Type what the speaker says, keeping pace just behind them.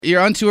You're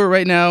on tour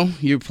right now.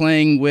 You're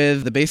playing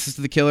with the bassist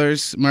of the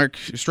Killers, Mark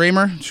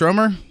Sturmer,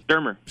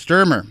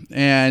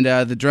 and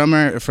the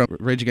drummer from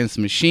Rage Against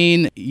the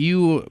Machine.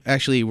 You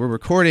actually were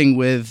recording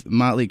with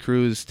Motley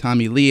Crue's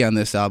Tommy Lee on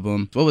this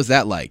album. What was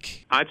that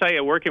like? I tell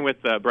you, working with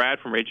Brad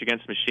from Rage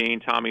Against the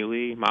Machine, Tommy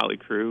Lee, Motley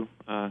Crue,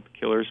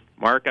 Killers,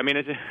 Mark. I mean,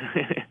 it's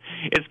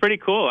it's pretty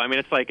cool. I mean,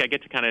 it's like I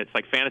get to it's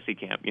like fantasy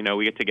camp. You know,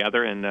 we get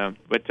together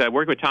but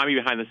working with Tommy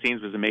behind the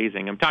scenes was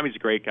amazing. Tommy's a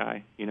great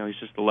guy. You know, he's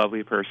just a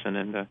lovely person,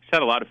 and just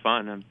had a lot of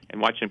fun.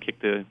 And watching him kick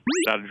the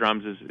out of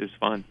drums is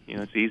fun. You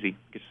know, it's easy.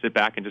 Just sit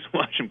back and just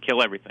watch him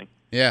kill everything.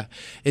 Yeah,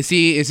 is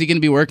he going to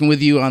be working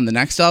with you on the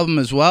next album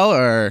as well,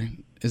 or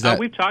is that?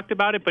 We've talked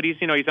about it, but he's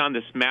on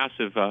this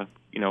massive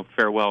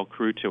farewell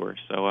crew tour.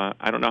 So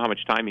I don't know how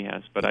much time he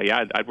has, but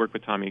I'd work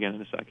with Tommy again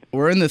in a second.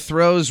 We're in the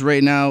throes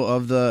right now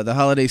of the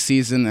holiday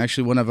season.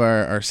 Actually, one of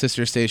our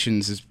sister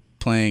stations is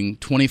playing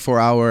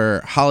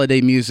 24-hour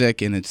holiday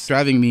music, and it's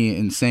driving me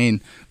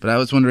insane. But I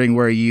was wondering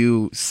where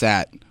you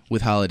sat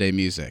with holiday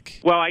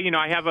music. Well, I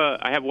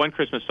have one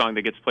Christmas song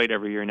that gets played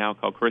every year now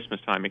called Christmas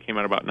Time. It came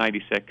out about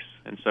 '96,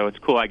 and so it's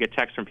cool. I get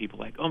texts from people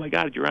like, "Oh my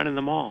God, you're running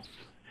the mall."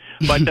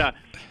 But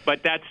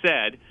but that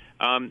said,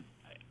 I'm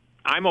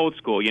old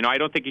school. You know, I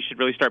don't think you should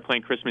really start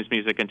playing Christmas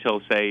music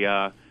until say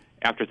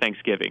after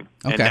Thanksgiving.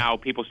 Okay. And now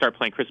people start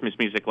playing Christmas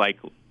music like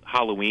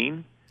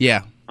Halloween.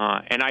 Yeah.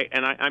 And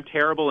I'm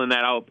terrible in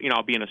that I'll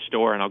be in a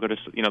store and I'll go to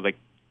like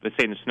let's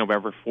say it's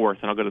November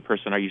 4th, and I'll go to the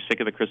person, "Are you sick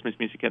of the Christmas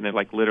music?" And they're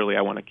like, "Literally,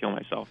 I want to kill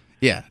myself."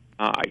 Yeah.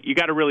 You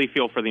got to really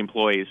feel for the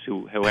employees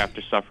who have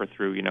to suffer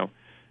through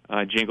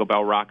Jingle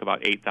Bell Rock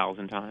about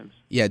 8,000 times.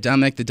 Yeah,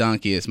 Dominic the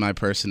Donkey is my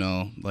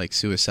personal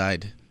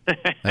suicide.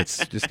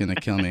 That's just gonna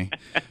kill me.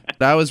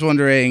 But I was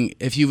wondering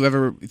if you've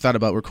ever thought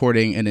about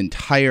recording an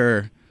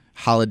entire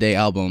holiday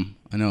album.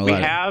 I know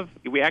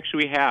we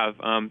actually have.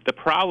 The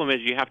problem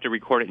is you have to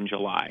record it in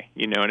July.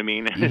 You know what I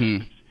mean?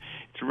 Mm-hmm.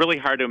 It's really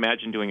hard to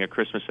imagine doing a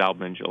Christmas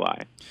album in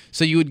July.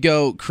 So you would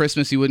go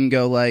Christmas, you wouldn't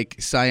go like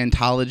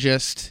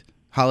Scientologist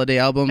holiday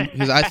album?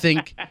 Because I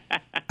think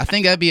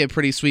that'd be a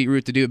pretty sweet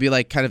route to do. It'd be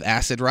like kind of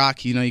acid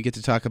rock. You know, you get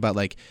to talk about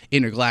like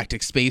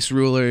intergalactic space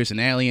rulers and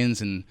aliens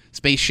and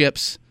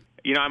spaceships.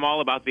 You know, I'm all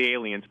about the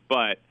aliens,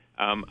 but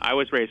I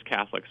was raised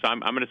Catholic, so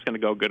I'm just going to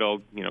go good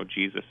old,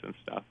 Jesus and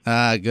stuff.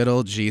 Good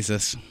old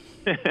Jesus.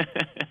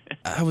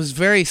 I was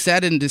very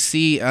saddened to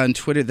see on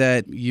Twitter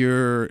that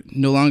you're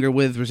no longer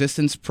with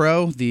Resistance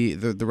Pro,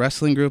 the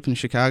wrestling group in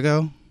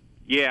Chicago.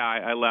 Yeah,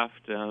 I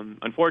left,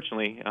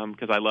 unfortunately,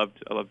 because I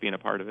loved being a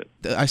part of it.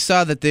 I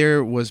saw that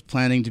there was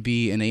planning to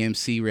be an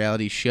AMC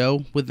reality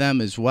show with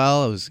them as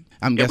well.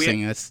 I'm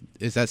guessing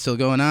is that still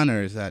going on,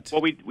 or is that?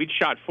 Well, we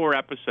shot 4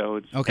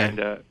 episodes, okay. And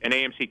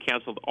AMC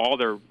canceled all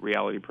their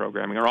reality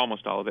programming, or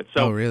almost all of it.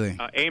 So, really?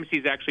 AMC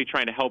is actually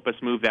trying to help us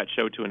move that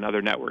show to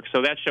another network.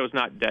 So that show's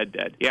not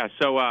dead. Yeah,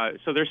 so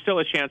there's still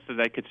a chance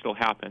that could still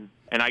happen.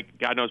 And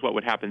God knows what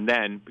would happen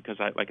then, because,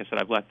 like I said,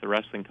 I've left the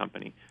wrestling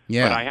company.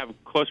 Yeah. But I have a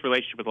close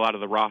relationship with a lot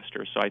of the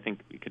roster, so I think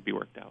it could be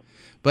worked out.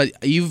 But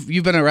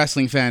you've been a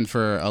wrestling fan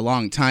for a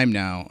long time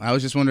now. I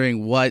was just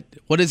wondering, what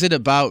is it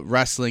about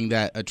wrestling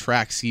that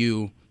attracts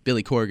you,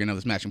 Billy Corgan of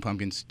the Smashing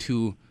Pumpkins,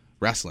 to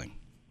wrestling?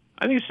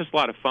 I think it's just a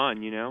lot of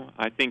fun,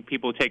 I think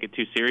people who take it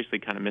too seriously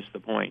kind of miss the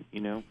point,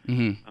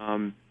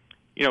 Mm-hmm.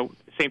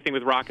 Same thing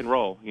with rock and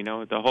roll,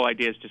 The whole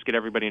idea is just get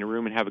everybody in a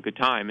room and have a good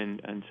time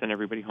and send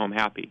everybody home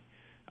happy.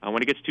 When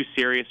it gets too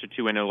serious or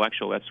too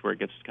intellectual, that's where it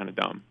gets kind of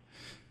dumb.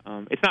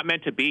 It's not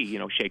meant to be,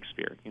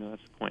 Shakespeare.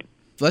 That's the point.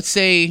 Let's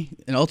say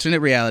an alternate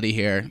reality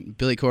here.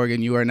 Billy Corgan,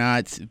 you are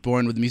not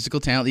born with the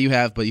musical talent that you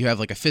have, but you have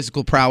like a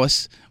physical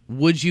prowess.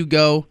 Would you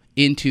go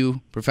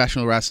into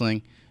professional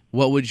wrestling?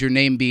 What would your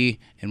name be,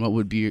 and what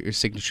would be your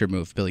signature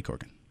move, Billy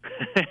Corgan?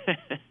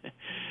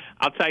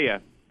 I'll tell you.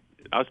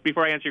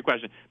 Before I answer your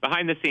question,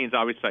 behind the scenes, I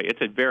always say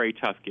it's a very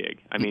tough gig.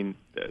 I mean,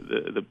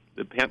 the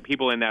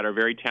people in that are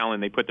very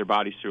talented. They put their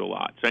bodies through a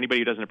lot. So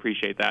anybody who doesn't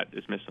appreciate that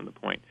is missing the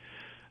point.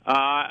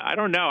 I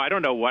don't know. I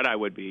don't know what I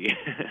would be.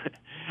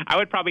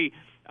 I'd probably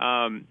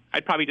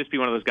just be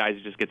one of those guys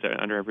who just gets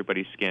under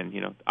everybody's skin.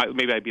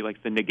 Maybe I'd be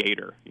like the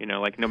negator.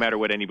 Like no matter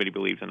what anybody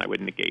believes in, I would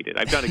negate it.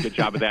 I've done a good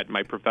job of that in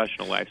my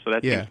professional life, so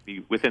that seems to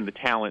be within the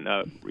talent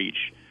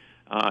reach.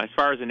 As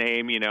far as a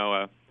name,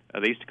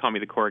 they used to call me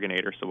the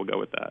Corganator, so we'll go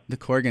with that. The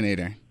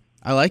Corganator.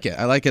 I like it.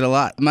 I like it a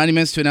lot.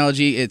 Monuments to an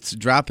Elegy. It's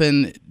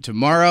dropping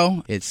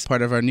tomorrow. It's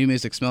part of our new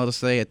music smell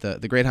display at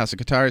the Great House of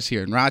Guitars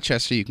here in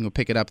Rochester. You can go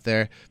pick it up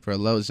there for a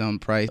low zone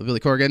price.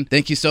 Billy Corgan,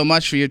 thank you so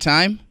much for your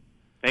time.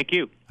 Thank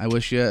you. I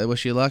wish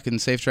you luck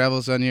and safe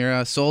travels on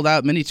your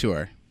sold-out mini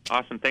tour.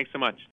 Awesome. Thanks so much.